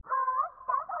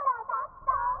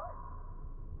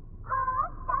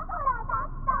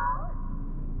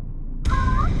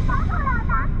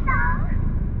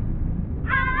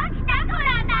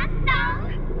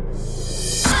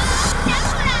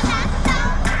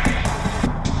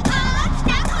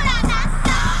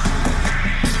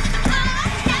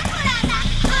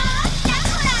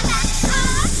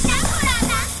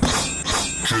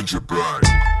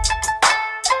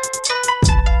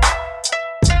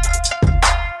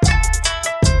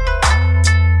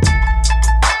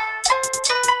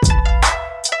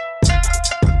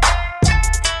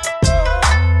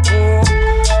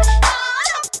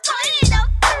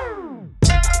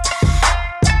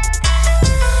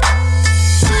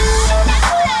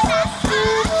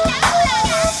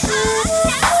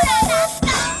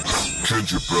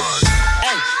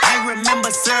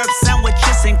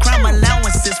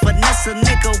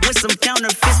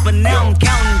now I'm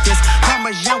counting this.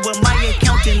 Parmesan with my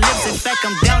accountant lips. In fact,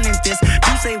 I'm down in this.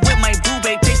 You say with my boo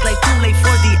babe, tastes like Kool-Aid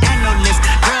for the analyst.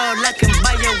 Girl, I can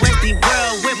buy your Westie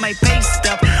world with my pay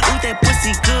stuff. Ooh, that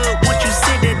pussy good once you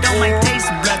sit it on my taste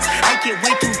buds. I get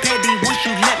way too petty once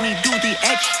you let me do the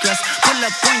extras. Pull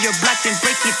up on your block and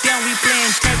break it down, we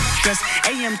playing Tetris.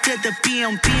 AM to the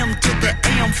PM, PM to the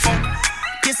AM funk.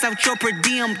 Piss out your per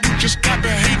diem, you just gotta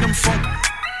hate them funk.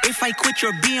 If I quit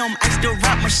your BM, I still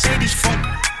rock Mercedes funk.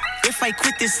 If I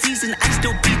quit this season, I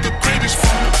still be the greatest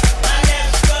funk. My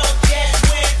left stroke just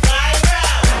went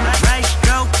viral. Right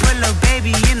stroke, put a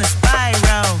baby in a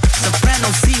spiral.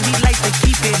 Soprano C, we like to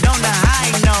keep it on the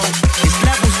high note. There's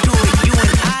levels to it, you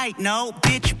and I know.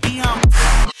 Bitch, be on.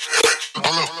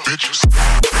 All up, bitches.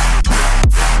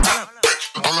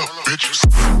 All up, bitches.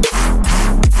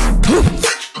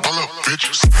 All up,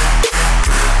 bitches.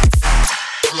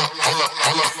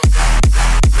 All up.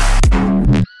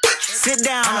 Sit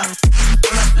down,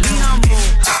 be humble.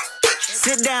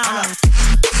 Sit down,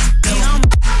 be humble.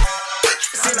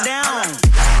 Sit down,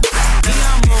 be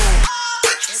humble.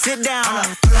 Sit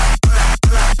down.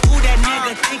 Who that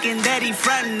nigga thinking that he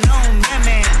frontin' on me,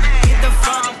 man? Get the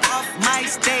fuck off my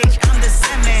stage, I'm the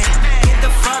semen. Get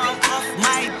the fuck off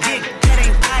my dick, that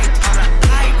ain't right.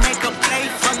 I make a play,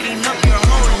 fucking up your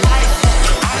whole life.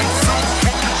 Alright, so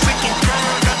let me freaking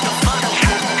turn up the fun.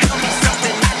 Tell me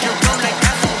something natural like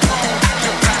alcohol.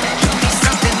 Tell me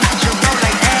something natural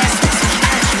like ass with some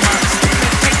stretch marks.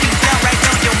 Take you down right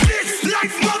on your bitch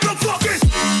like motherfuckers.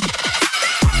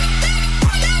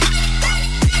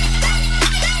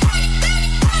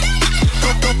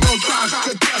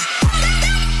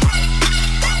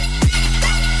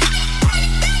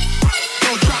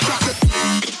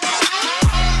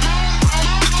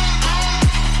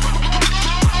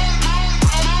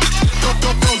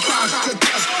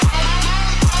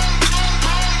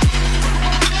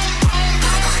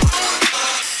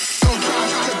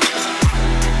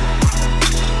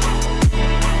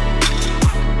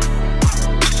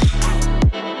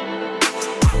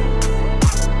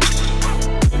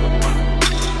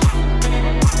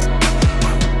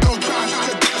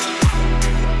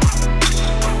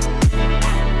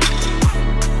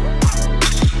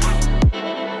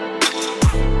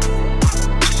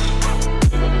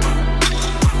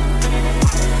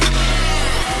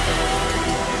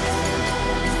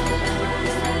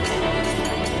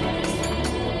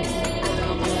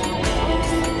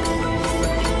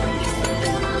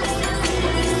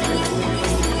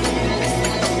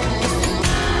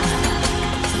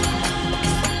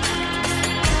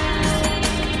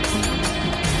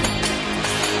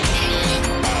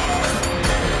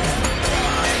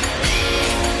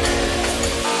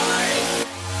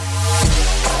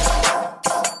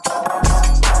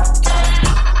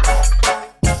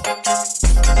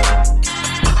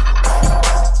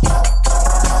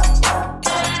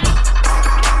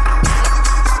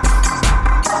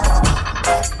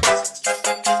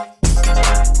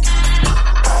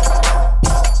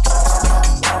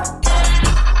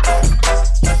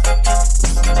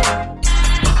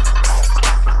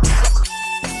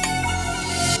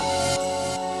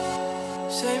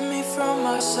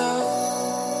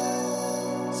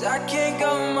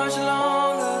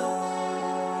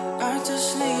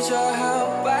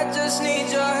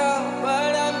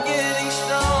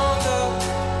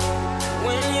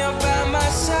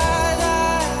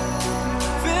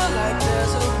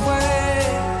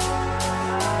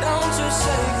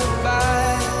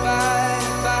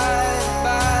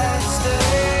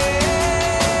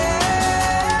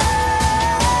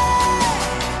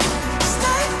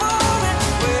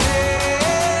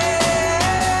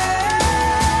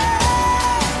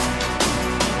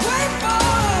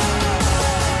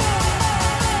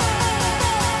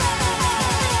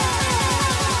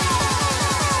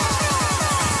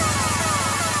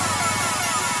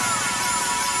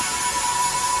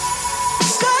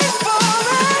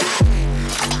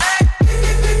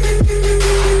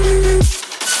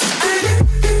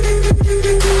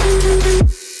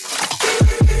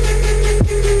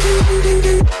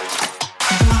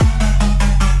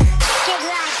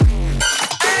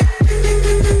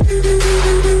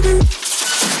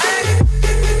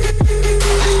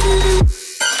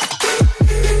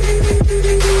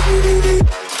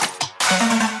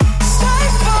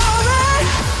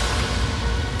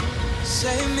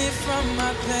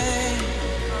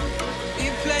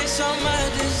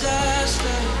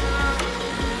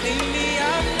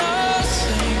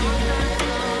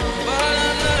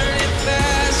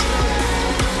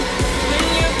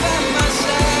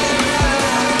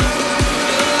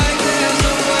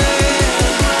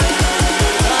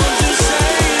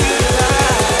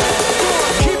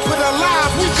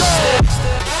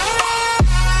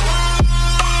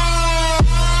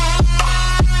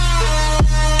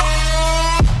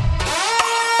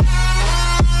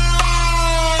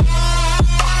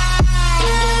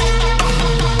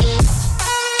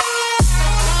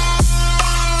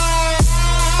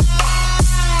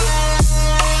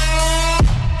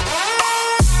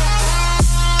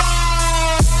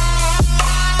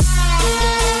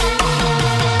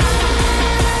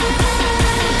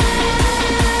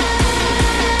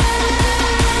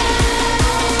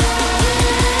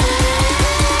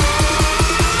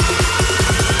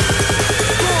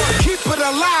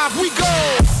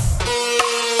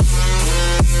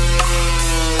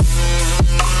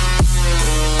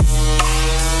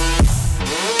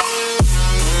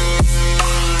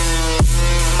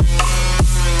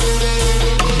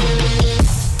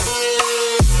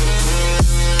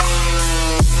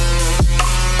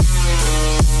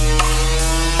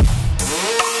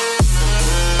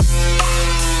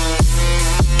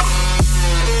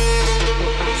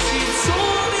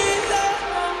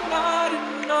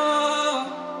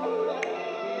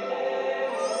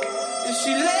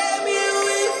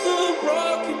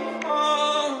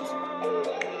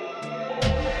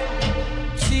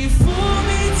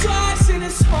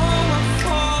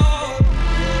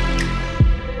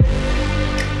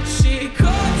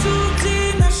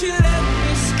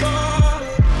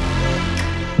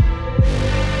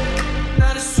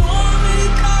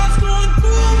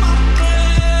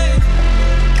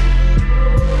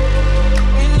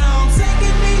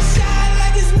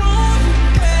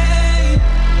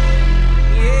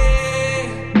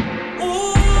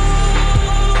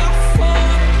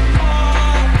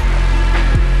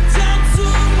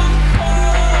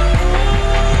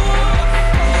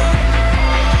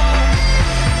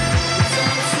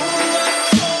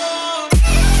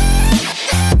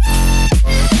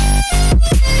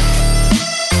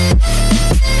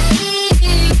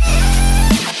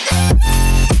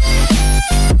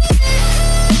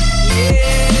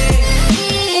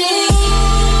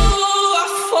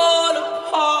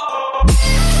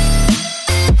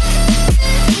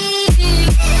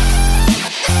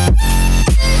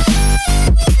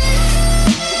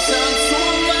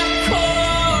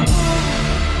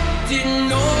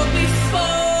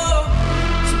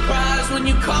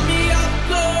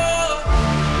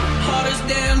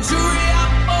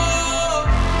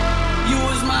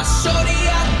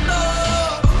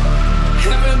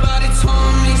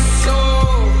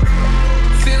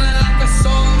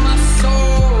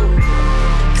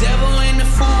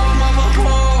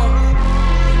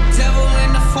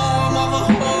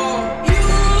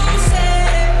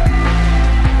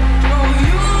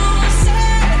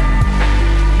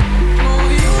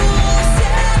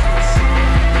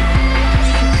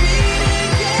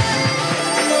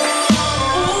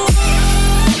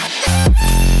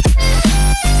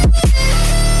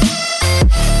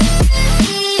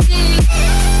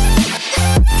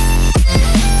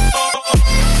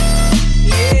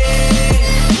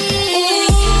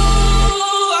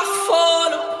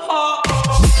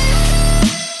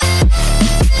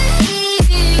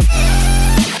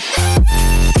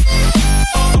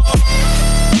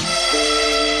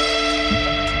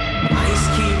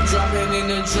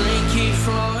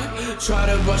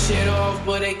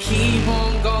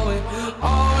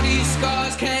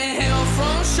 scars can't help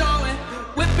from showing.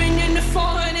 Whipping in the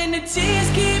foreign and the tears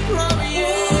keep rolling. Yeah.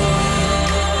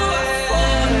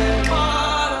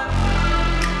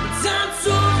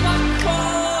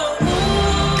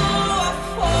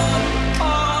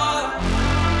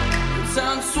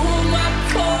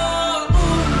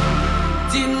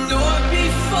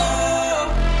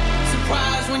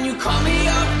 Call me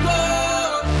up,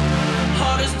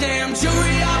 hardest damn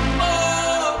jury I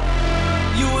bought.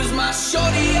 You was my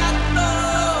shorty, I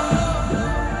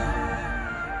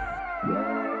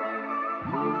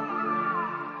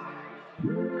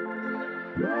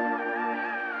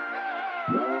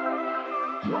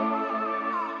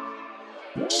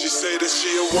She say that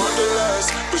she a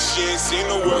wanderlust, but she ain't seen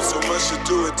the world so much to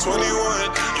do at 21.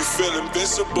 You feel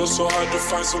invincible, so hard to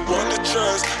find someone to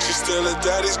trust. She still a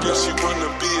daddy's girl, she wanna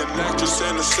be an actress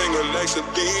and a singer like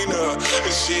Selena.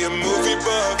 And she a movie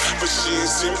buff, but she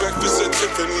ain't seen Breakfast at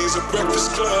Tiffany's or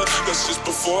Breakfast Club. That's just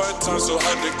before her time, so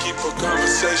hard to keep a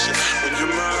conversation when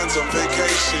your mind's on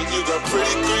vacation. You got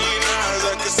pretty green eyes,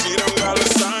 I can see them dollar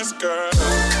signs, girl.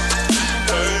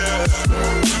 Oh yeah.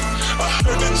 I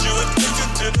heard that you addicted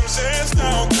to them sands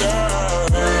now, girl.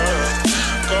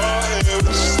 Go ahead with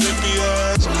your sleepy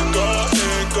ass.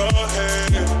 Go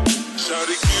ahead.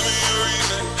 Shawty, give me a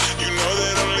reason. You know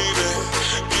that I'm leaving.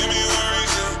 Give me a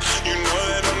reason. You know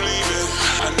that I'm leaving.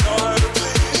 I know how to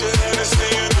please you, and I stay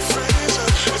in the freezer.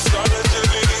 It's all that you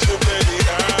need, so baby,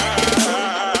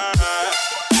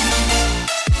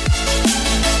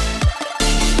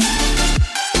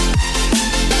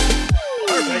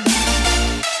 Perfect.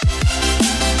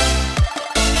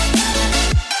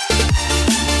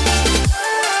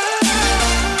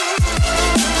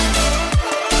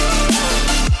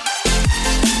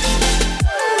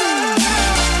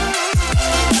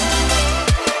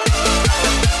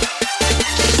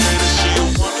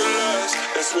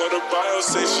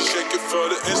 Say she shake it for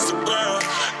the Instagram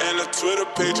and a Twitter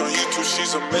page on YouTube.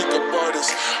 She's a makeup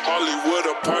artist, Hollywood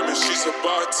apartment. She's a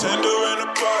bartender and a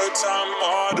part-time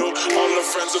model. All her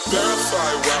friends are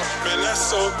verified. Wow, man, that's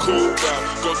so cool. Wow,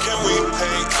 girl, can we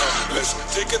hang out? Let's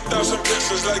take 1,000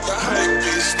 pictures like the hype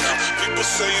beast now. People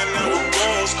saying that we're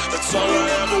goals. That's all I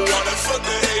ever wanted. Fuck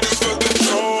the haters, fuck the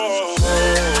trolls.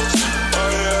 Oh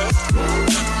yeah,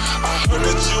 I heard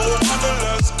that you were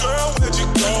wanderlust, girl. Where'd you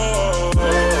go?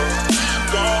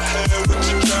 Go ahead with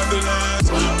your travel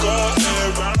ass. Go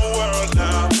ahead around the world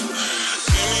now.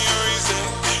 Give me a reason.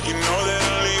 You know that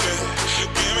I'm leaving.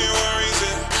 Give me one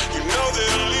reason. You know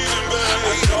that I'm leaving, but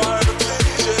I know how to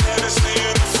please you. And it's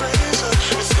in the freezer.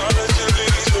 It's all that you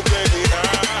need, so baby,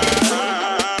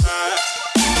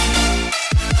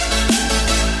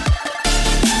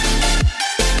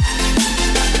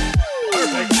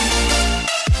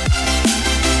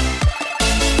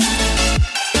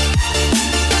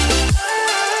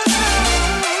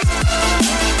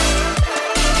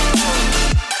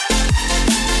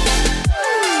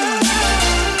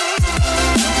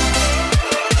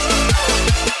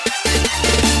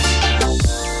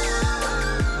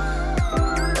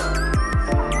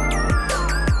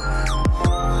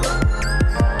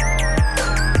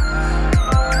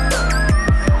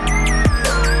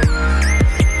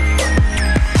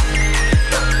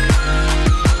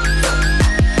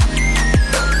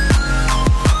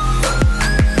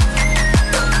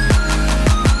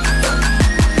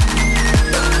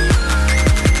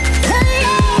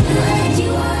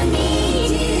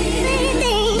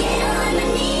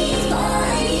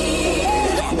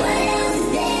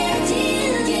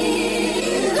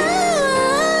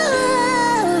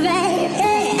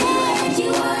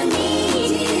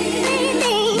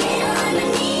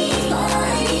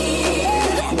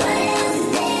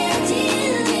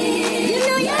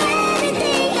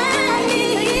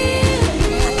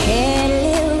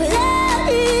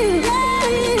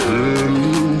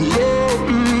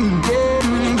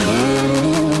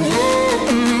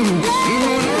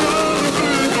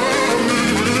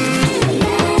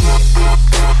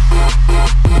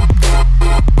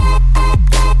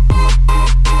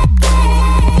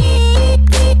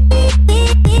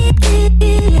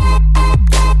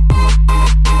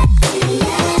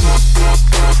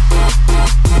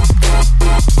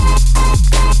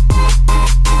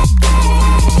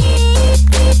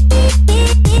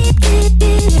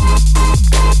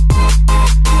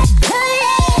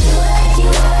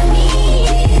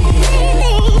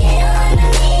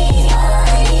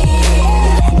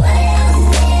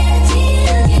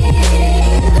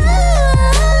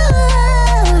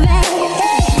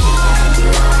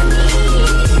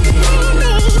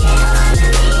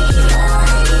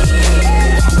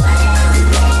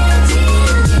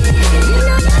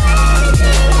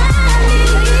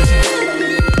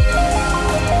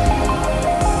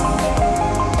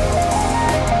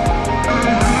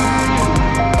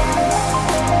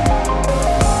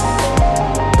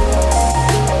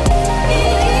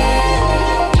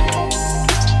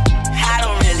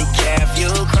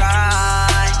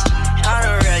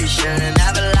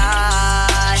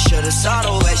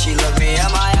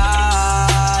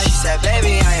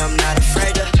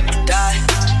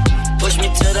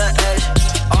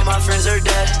 friends are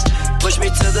dead. Push me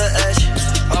to the edge.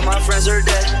 All my friends are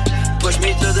dead. Push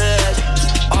me to the edge.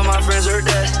 All my friends are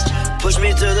dead. Push me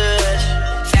to the edge.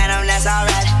 Phantom, that's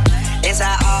alright.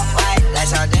 Inside all white, like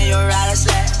something you ride a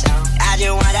sled. I just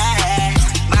want that head.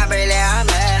 My bracelet, I'm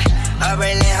mad. Her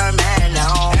bracelet, her man,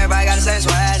 no. Everybody got the same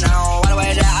sweat, no. All the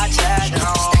way that I check,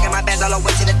 no. Stacking my bands all the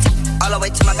way to the top. All the way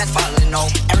to my bed falling, no.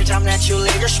 Every time that you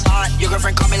leave your spot, your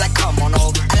girlfriend call me like, come on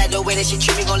over. I like the way that she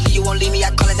treat me, gon' leave you, won't leave me.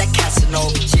 I call it that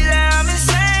Casanova. She said I'm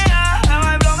insane, I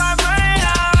might blow my brain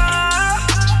out.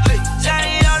 Hey,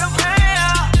 Johnny, all the pain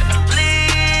out.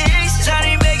 Please,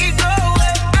 Johnny, make it go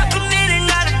away. I don't need it,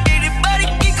 not addicted, but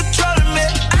it keep controlling me.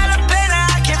 I don't pain,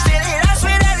 I can feel it. I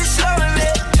swear that it's slowing me.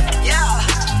 Yeah,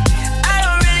 I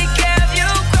don't really care if you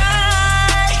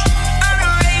cry. I'm the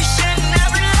way you should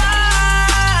never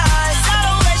lie. I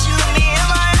don't let you look me in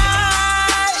my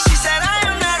eyes. She said I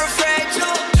am not afraid to.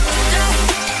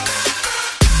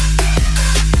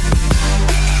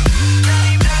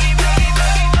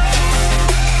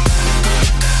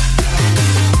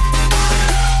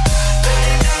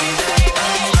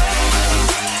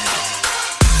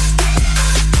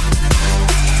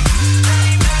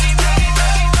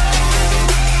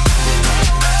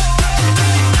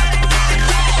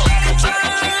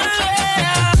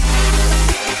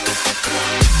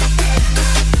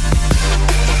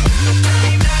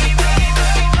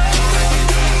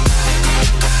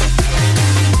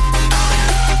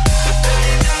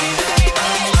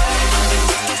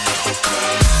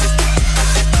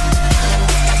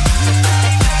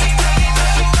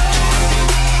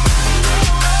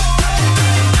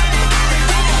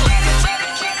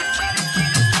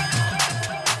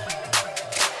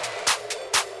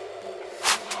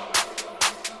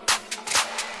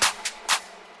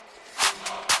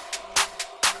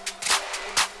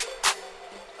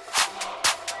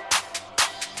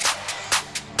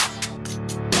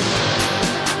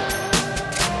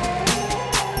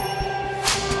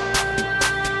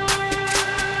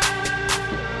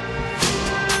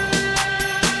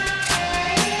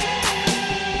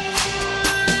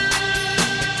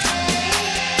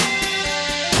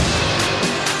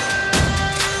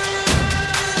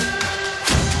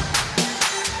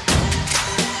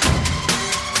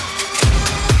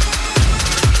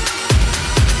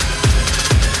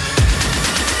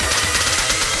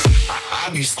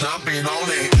 I be stomping on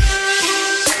it.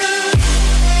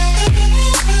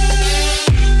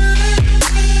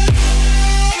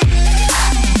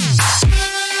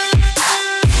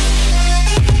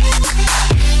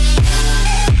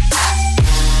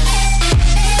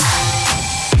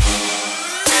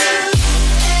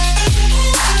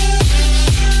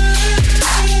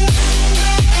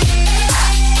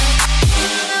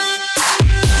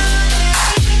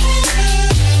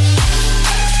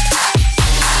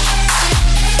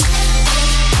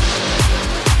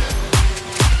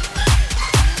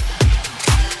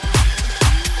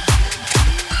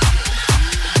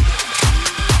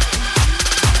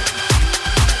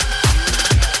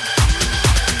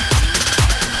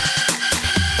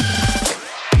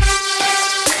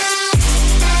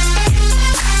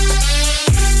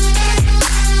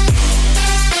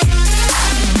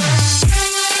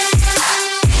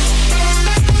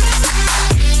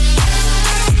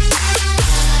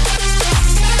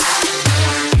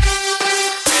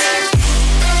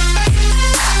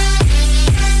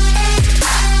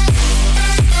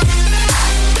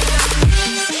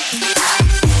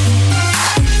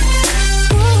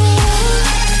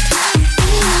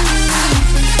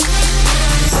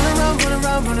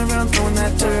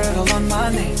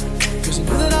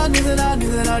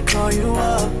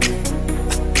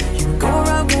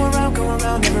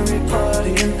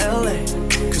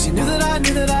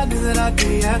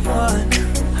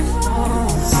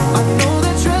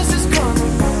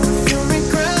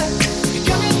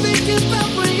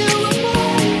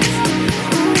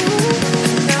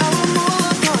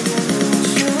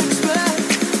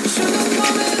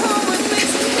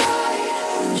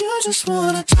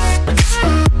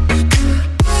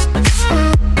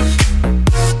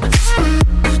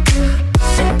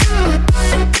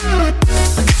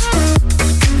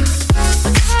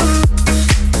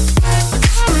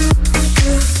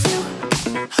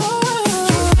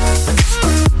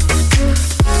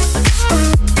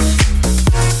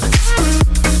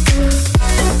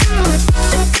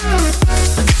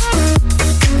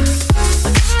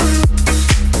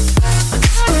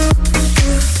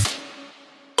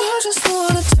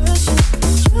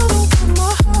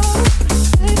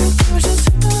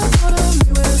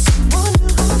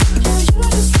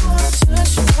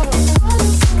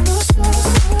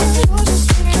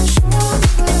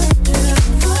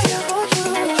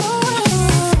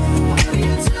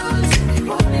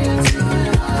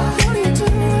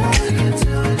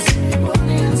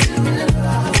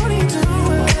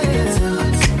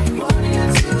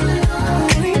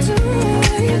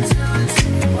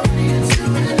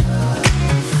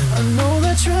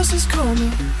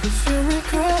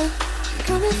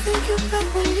 think about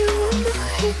when you were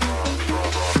mine.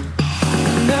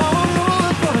 Now I'm all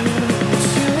upon you. What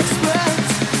you expect?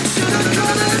 Should've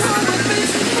gone it home with me.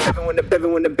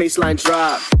 Even when the baseline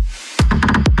drop.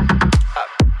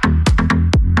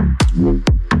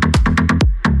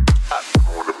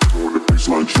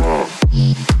 Baseline drop.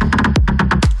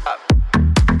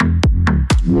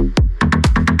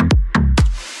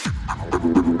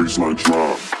 Baseline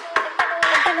drop.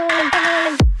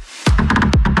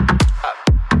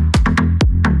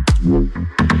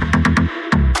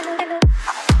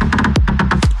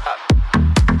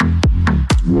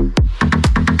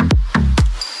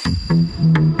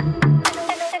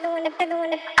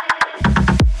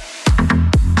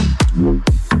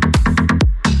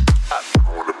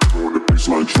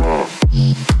 Baseline drop.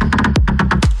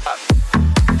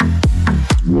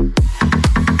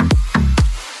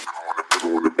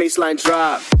 Baseline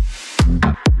drop.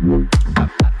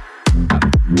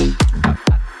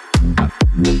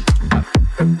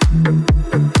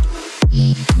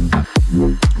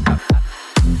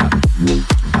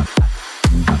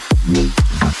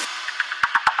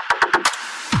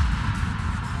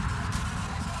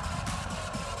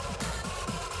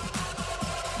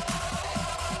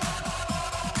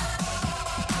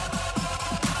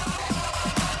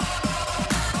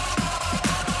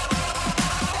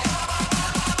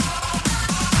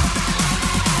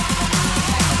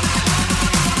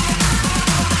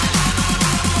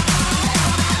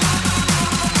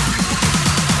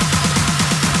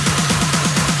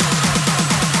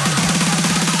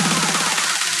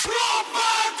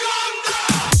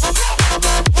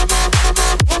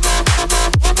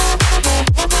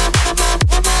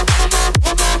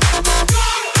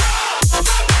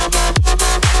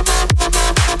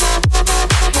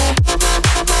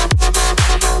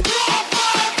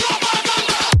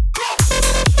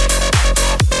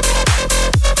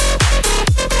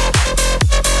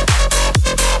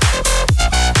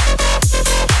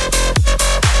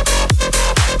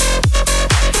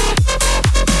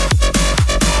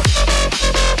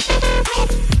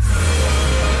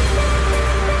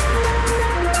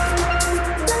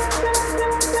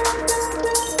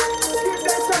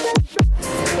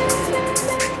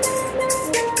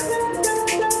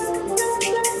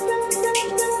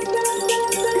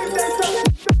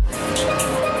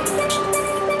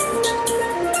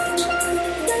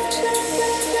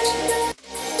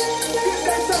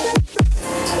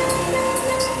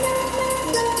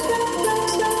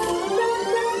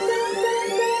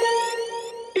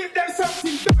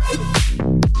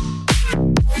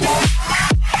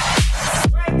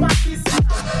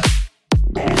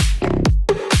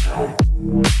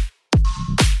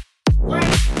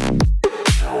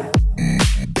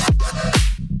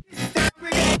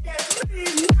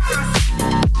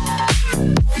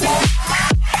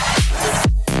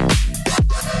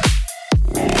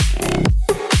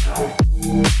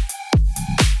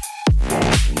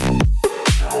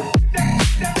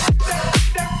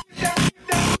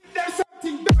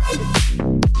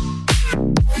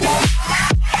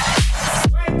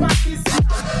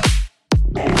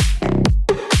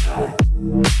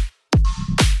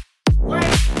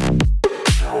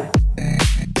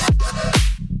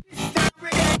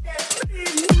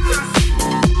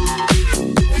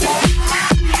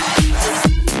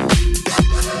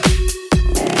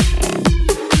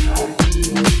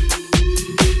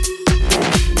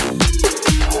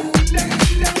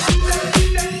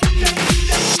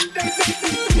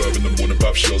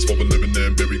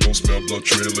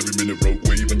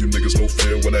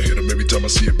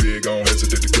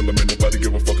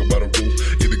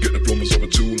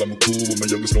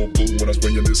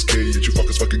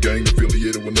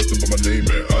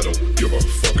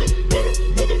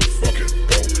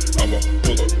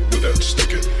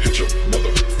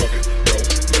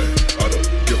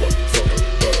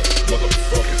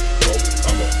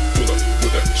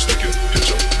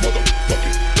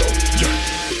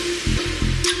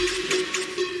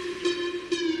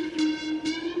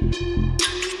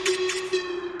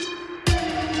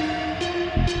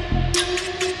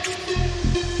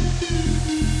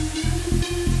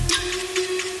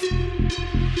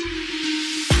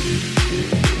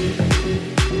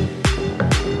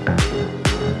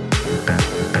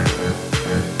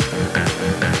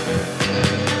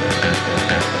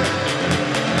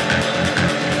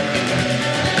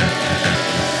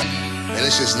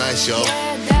 Nice, yo. And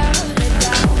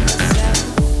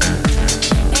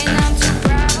I'm too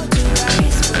proud to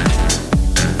rise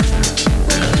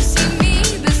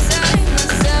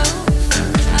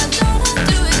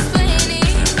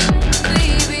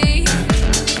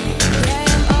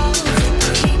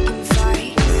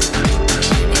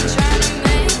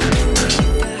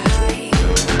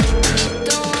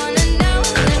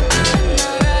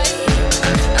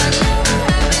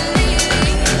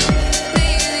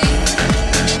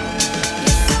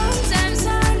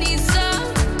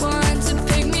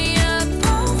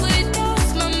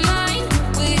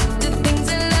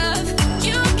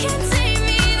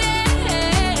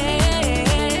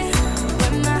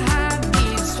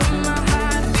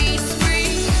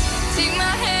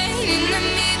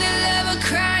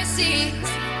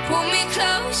Pull me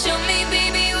close, show me,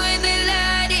 baby, where the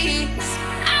light is.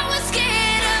 I was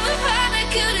scared of a heart that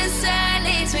couldn't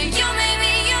silence, but you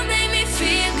made me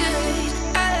feel good.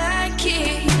 I like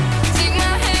it. Take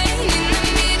my hand in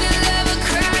the middle of a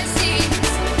crisis.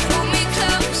 Pull me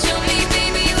close, show me,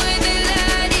 baby, where the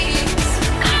light is.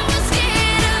 I was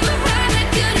scared of a heart that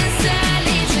couldn't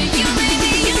silence, but you made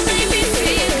me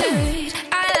feel good.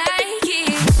 I like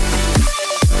it.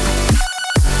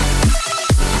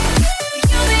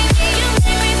 You made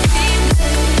me feel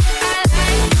good. I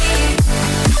like it.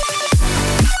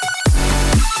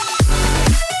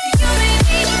 You made me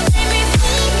feel good.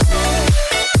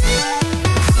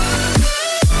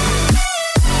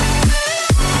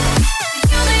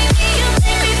 You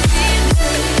made me feel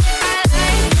good. I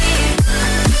like it.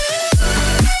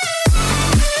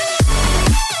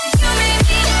 You made me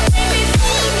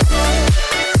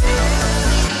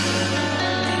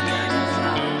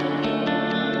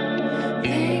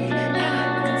think I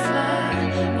can fly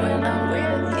when I'm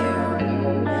with you.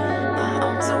 My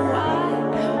arms are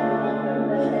wide,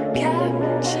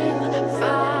 catching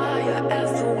fire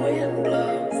as the wind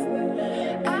blows.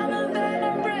 I know that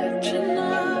I'm rich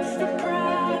enough for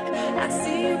pride. I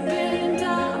see $1 billion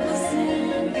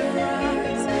in your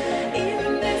eyes,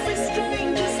 even if we're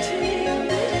strangers till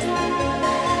the tide.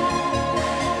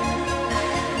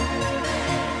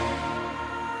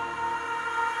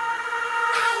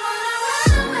 I wanna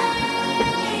run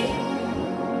away.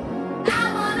 I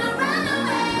wanna run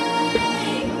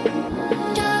away.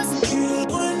 Just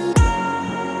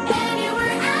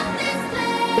anywhere out this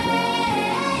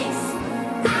place.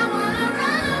 I wanna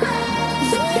run away.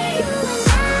 For you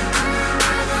and I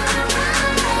wanna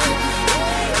run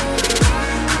away.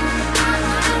 I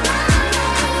wanna run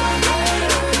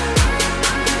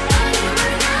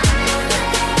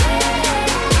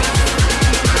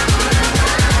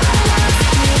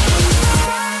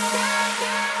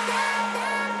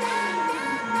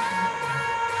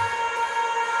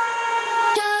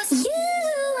just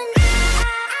you and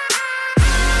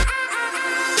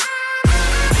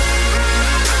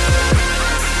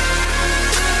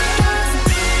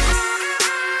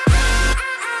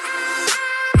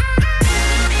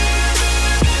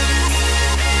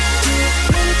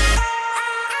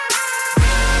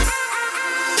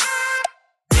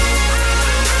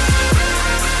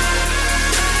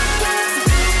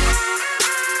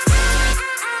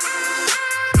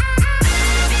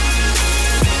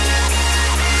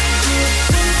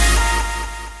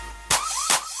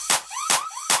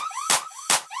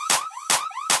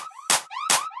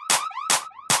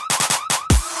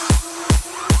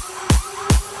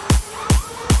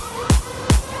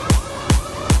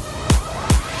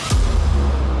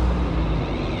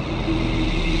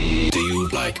Do you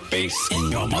like bass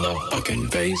in your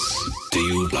motherfucking face? Do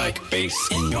you like bass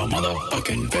in your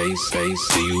motherfucking face? Face?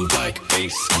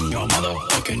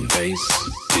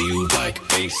 Do you like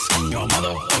bass in your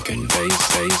motherfucking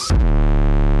face?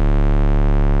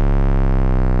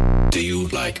 Do you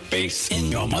like bass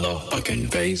in your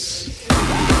motherfucking face? Face?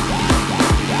 Do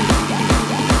you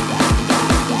like bass in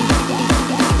your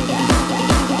motherfucking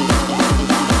face?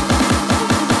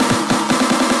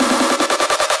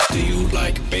 Do you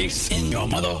like bass in your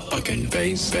motherfucking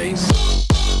face? Face?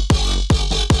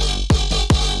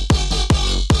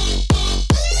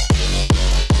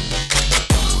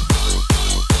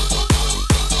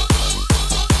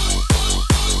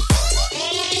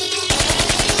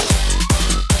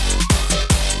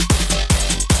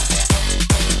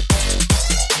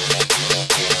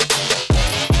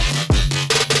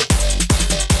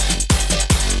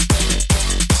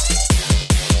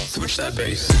 Switch that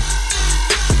bass.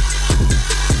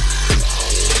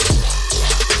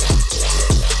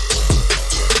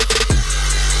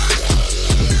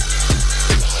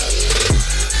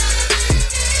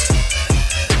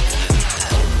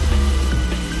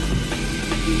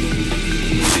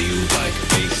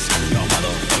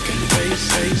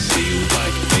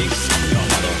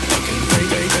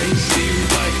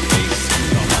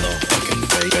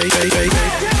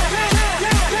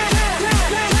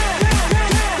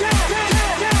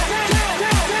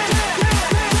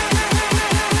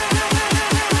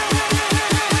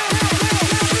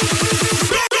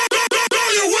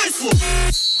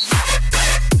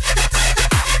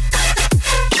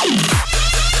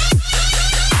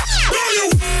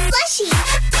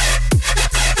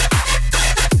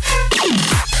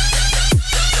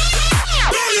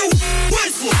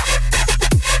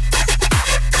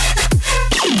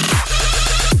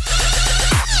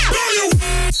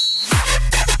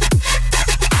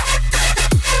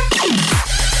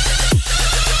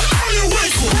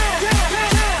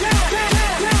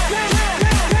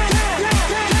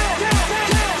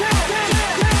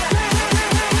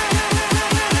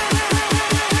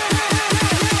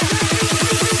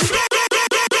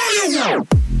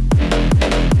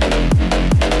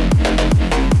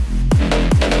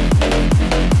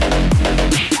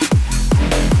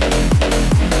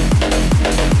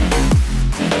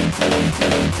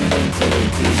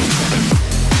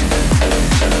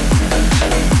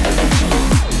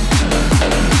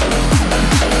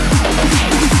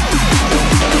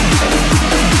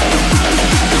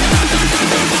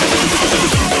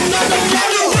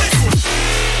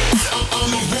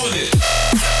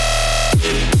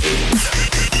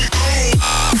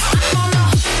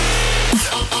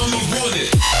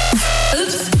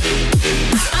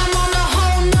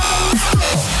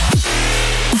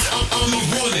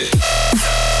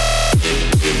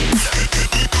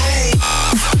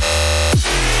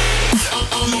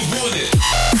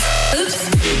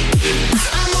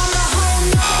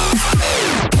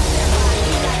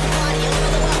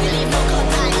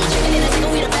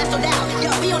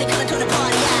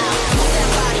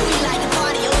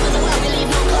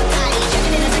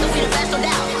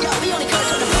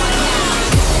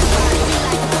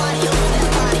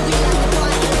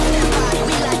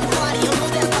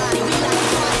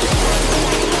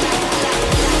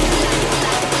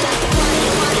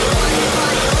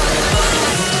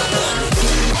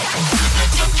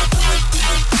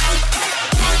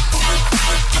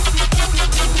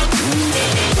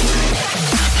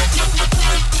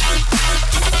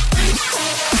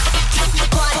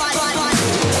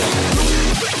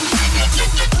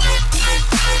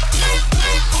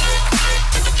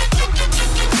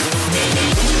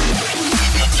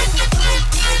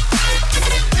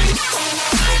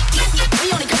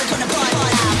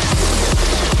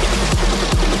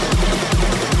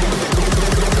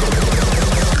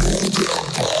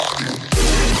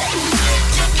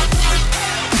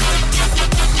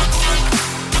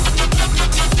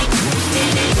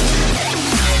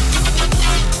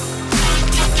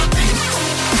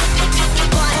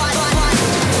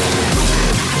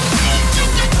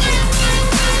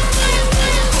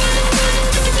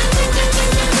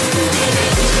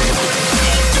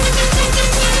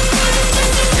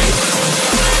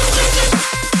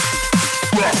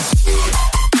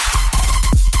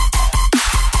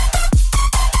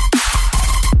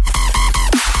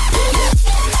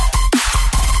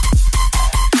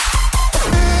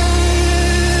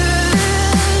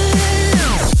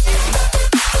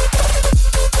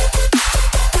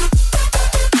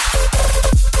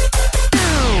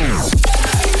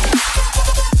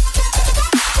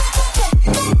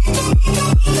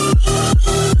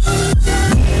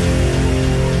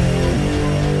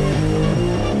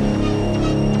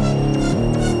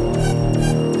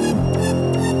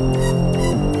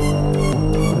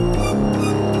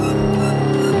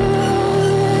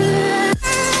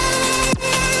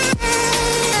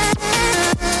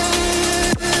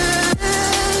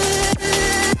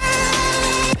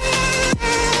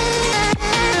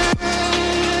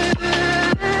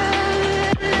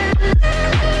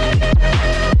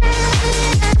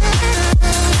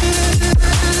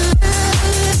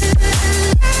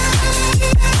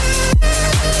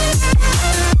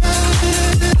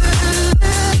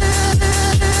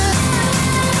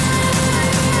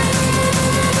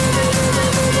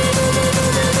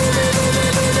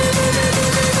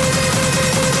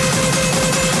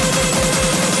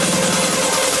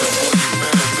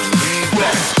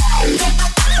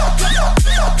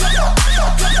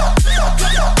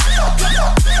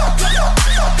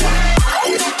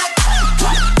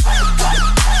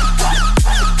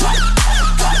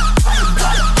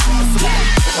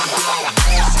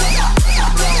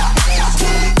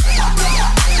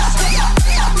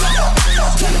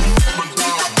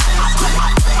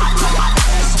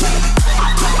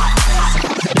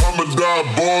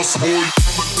 down, boss boy.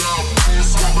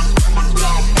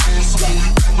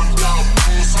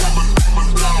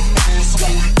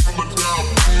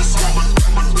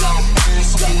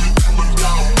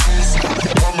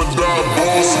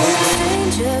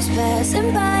 Strangers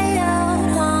passing by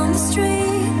out on the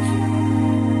street.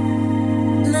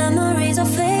 Memories are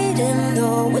fading,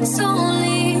 though it's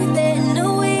only been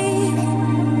a week.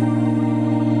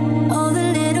 All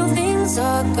the little things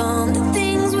are gone, the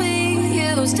things we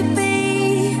used to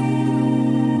be.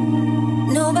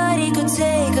 Nobody could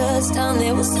take us down,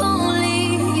 there was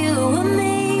only you and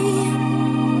me.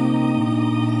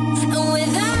 And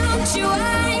without you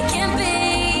I can't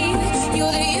be.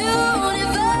 You're the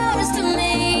universe to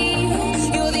me.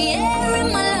 You're the air in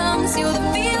my lungs, you're the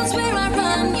fields where I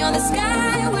run, you're the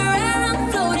sky where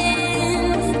I'm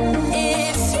floating.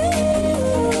 It's you,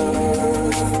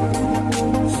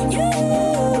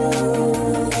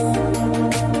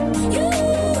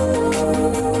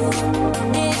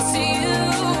 it's you.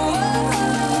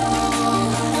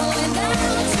 And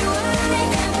without you I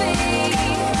can't be.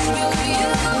 You're the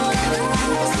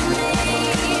universe to me.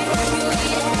 You're the air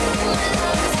in my lungs,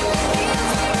 you're the fields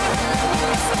where I run.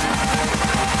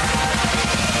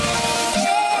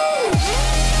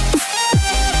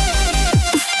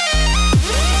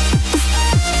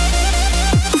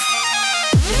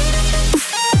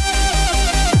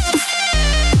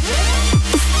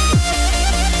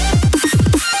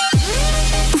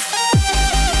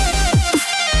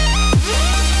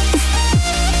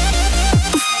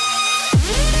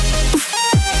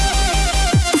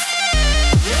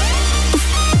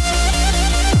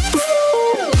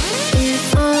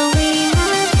 If all we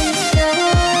have is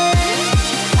love,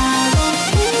 I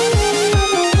won't be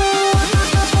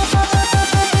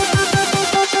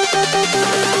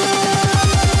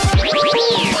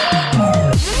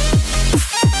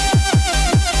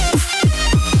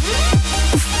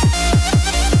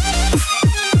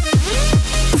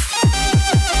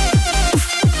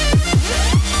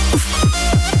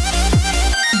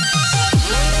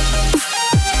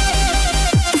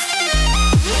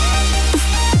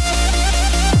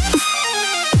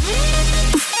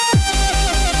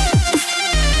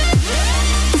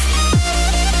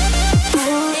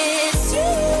It's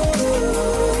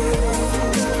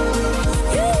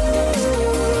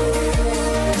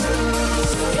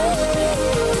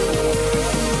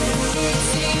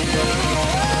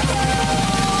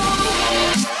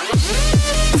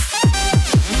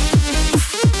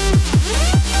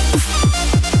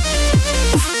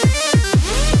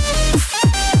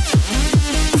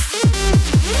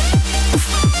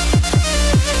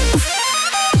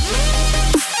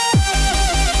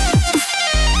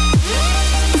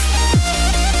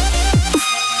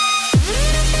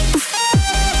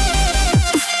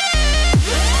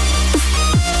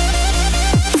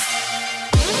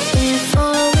If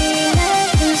all we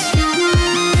have is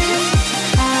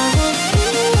love, I won't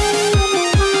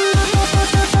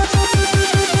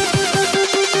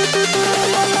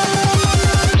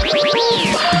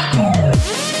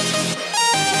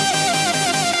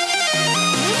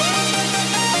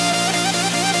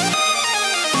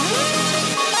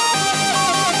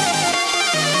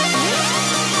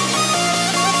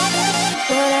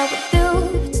What I would do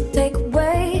to take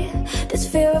away this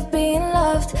fear of being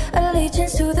loved,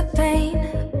 allegiance to the pain.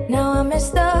 Now I'm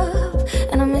messed up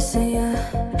and I'm missing you.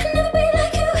 I'll never be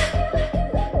like you.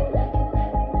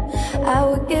 I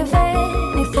would give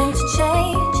anything to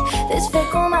change this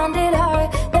fickle-minded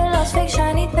heart that loves fake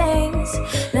shiny things.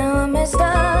 Now I'm messed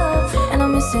up and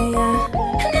I'm missing you.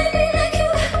 I'll never be like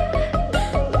you.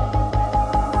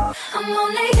 I'm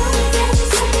only human, can't you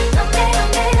see? I'm made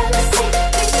of mistakes.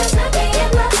 Please just not be in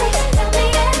my face. Tell me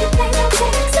everything I'm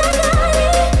saying, 'cause I got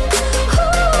it. Ooh,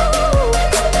 I'll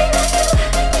never be like you.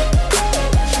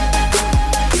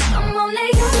 I'm only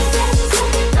human, can't you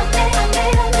see? I'm made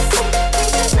of mistakes.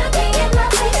 Please just not be in my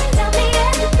face. Tell me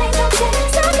everything I'm saying,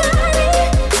 'cause I got it.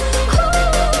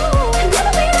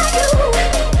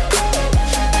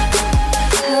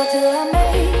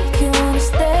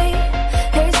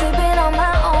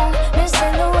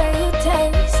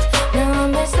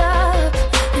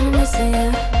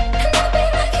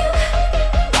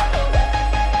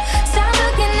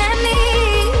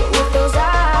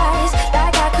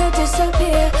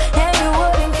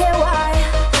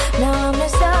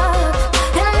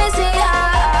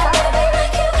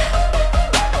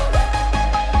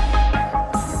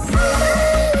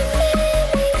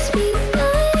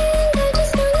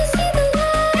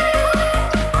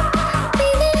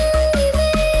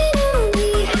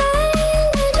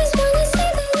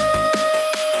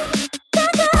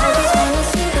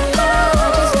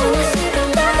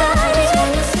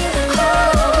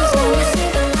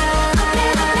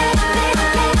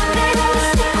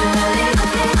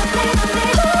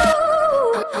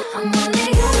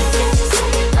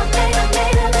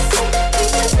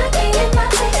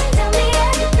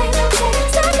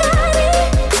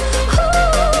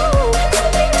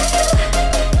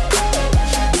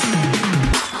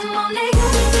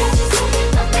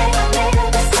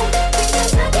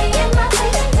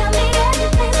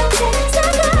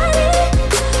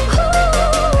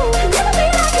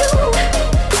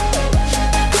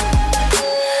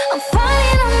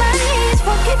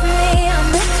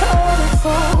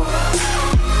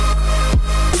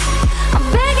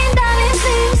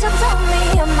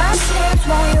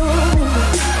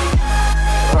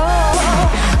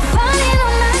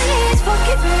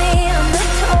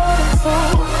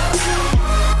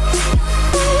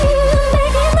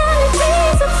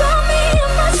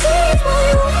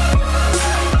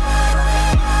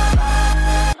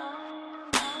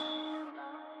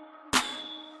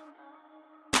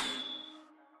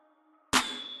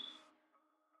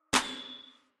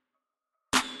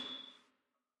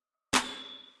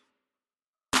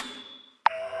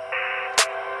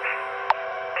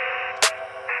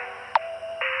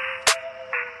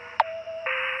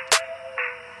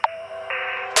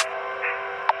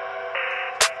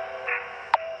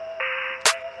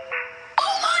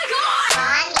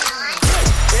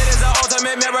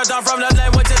 ultimate marathon from the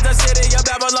land, which is the city of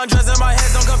Babylon. Dressing my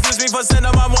head, don't confuse me for sin.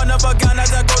 I'm one of a kind,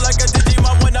 as I go like a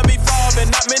Digimon. Wanna be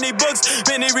farming, not many books,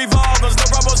 many revolvers, no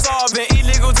problem solving.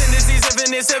 Illegal tendencies,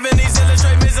 infinite 70s,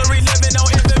 illustrate misery, living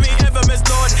on infamy, infamous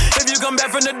Lord. If you come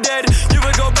back from the dead, you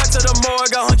would go back to the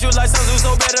morgue. I hunt you like Sun Tzu,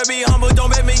 so better be humble.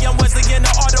 Don't bet me, I'm Wesley in the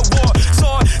art of war.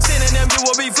 Sword, sin in them, you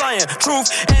will be flying.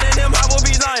 Truth, and in them, I will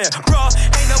be lying. Bruh,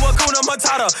 ain't no Hakuna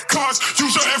Matata. Cause you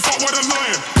shouldn't fuck with a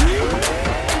lion.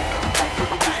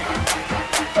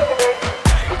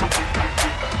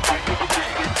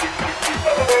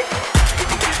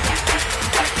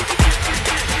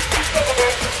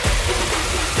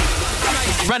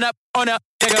 Run up on a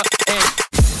nigga and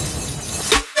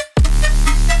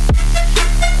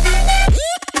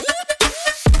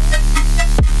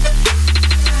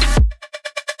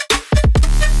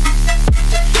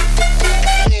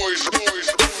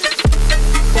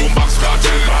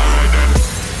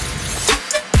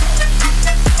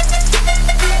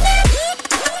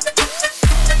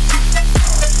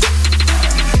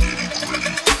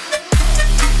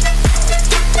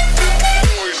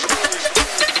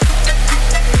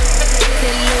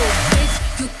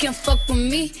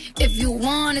if you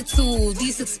wanted to.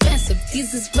 These expensive,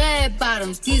 these is red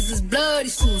bottoms, these is bloody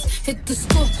shoes. Hit the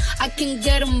school, I can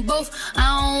get them both, I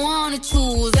don't wanna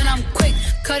choose. And I'm quick,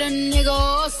 cut a nigga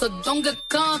off, so don't get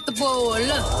comfortable.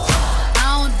 Look, I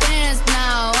don't dance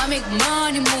now, I make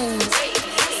money move.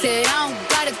 Say I don't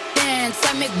gotta dance,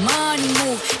 I make money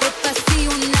move. If I see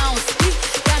you now speak,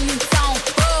 that means I don't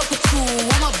fuck with you.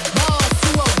 I'm a boss,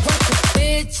 you a worker,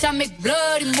 bitch, I make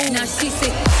bloody moves. Now she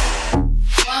say,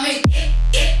 I make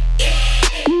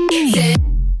yeah.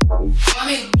 I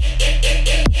mean,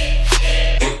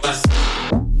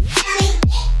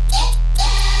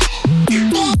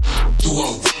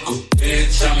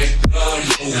 bitch, I make bloody.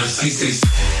 Now she says,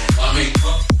 I make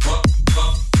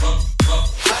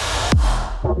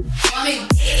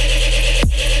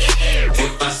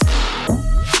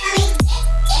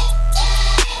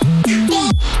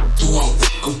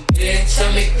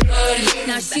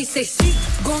now she say she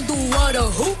gon' do what or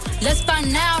who? Let's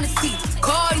find out and see.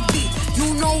 Cardi B,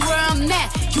 you know where I'm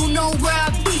at, you know where I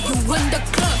be. You in the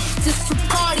club, just to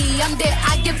party. I'm there,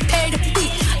 I get paid a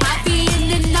fee. I be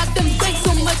in and out them banks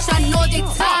so much, I know they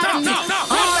tired of me.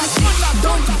 Honestly,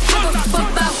 don't give a fuck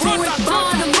about who is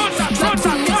born to me. Drop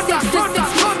some mixtapes, just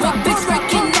 6 months, what bitch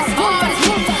breaking this hard as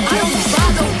me. I don't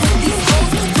bother with these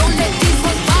hoes, don't let these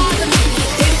ones bother me.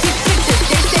 They see pictures,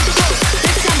 they say close,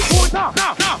 bitch I'm good.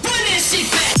 When is she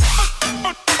back?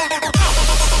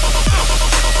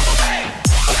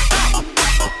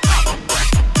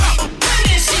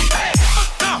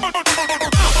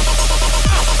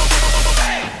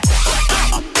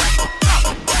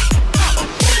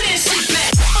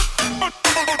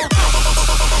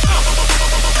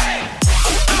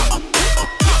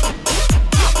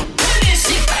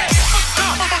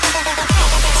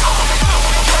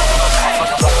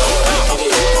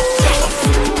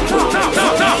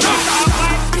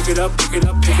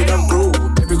 Pick it up, groove.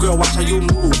 Baby girl, watch how you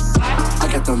move. I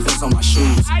got them veins on my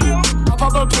shoes. I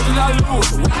pop up, put it out loose.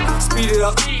 Speed it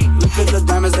up. Look at the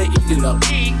diamonds, they eat it up.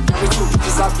 Every 2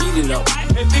 bitches, I beat it up.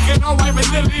 And thinking I'm white, but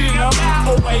they're leading up.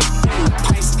 Oh wait,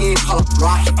 pints in, call up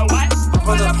rocket. My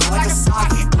brother play like a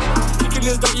socket. Picking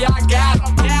this dope, yeah, I got it.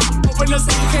 Open this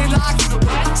up, you can't lock it.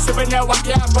 Sipping that white,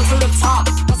 yeah, run to the top.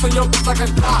 Bust on your bitch like a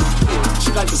clock.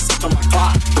 She like to suck on my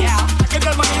clock. Yeah, I get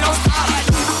that money, don't stop.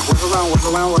 Work around, work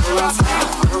around, work around.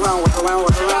 Work around, work around,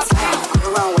 work around. Work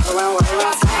around, work around, work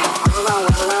around. Work around,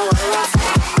 work around, work around.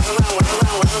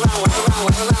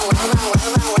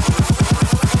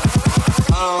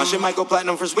 My shit might go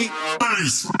platinum for sweet.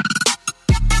 Nice.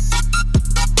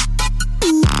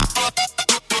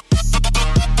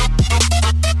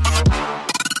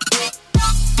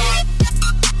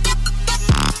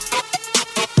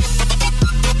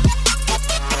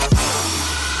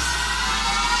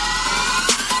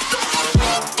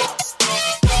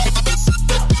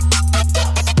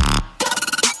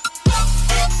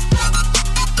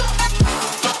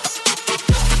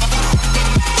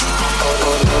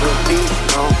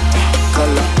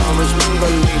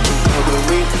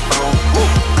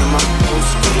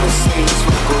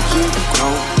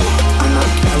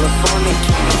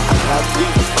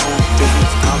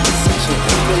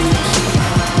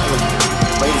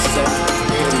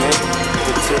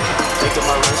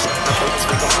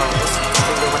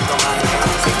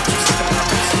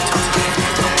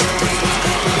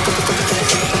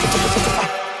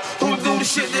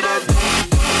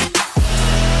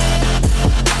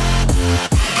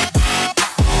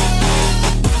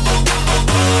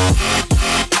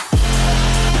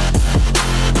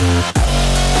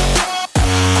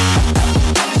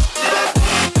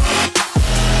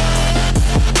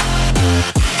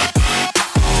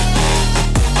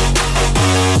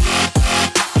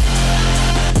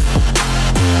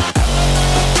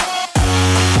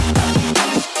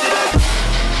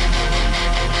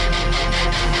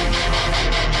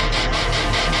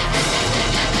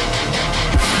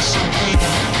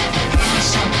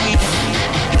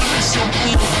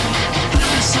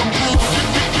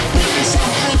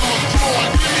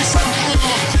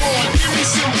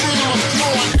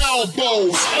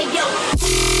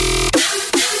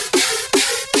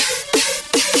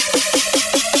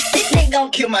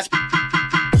 much.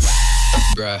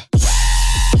 Bruh.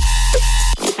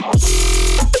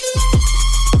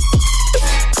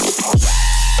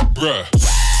 Bruh.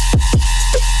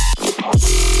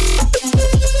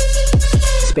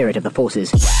 Spirit of the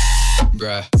forces.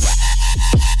 Bruh.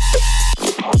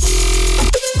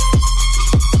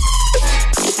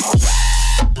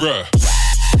 Bruh.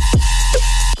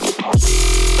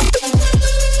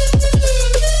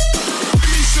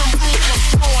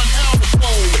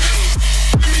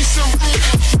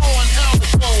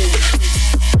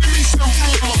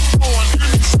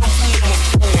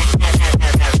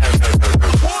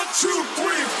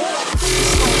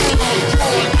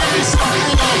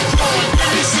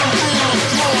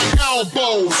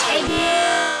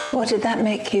 What did that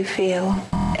make you feel?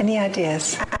 Any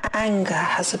ideas? Anger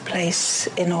has a place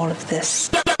in all of this.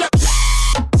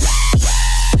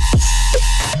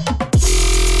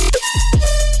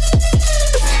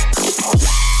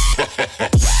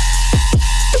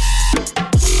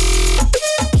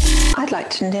 I'd like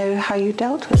to know how you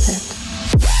dealt with it.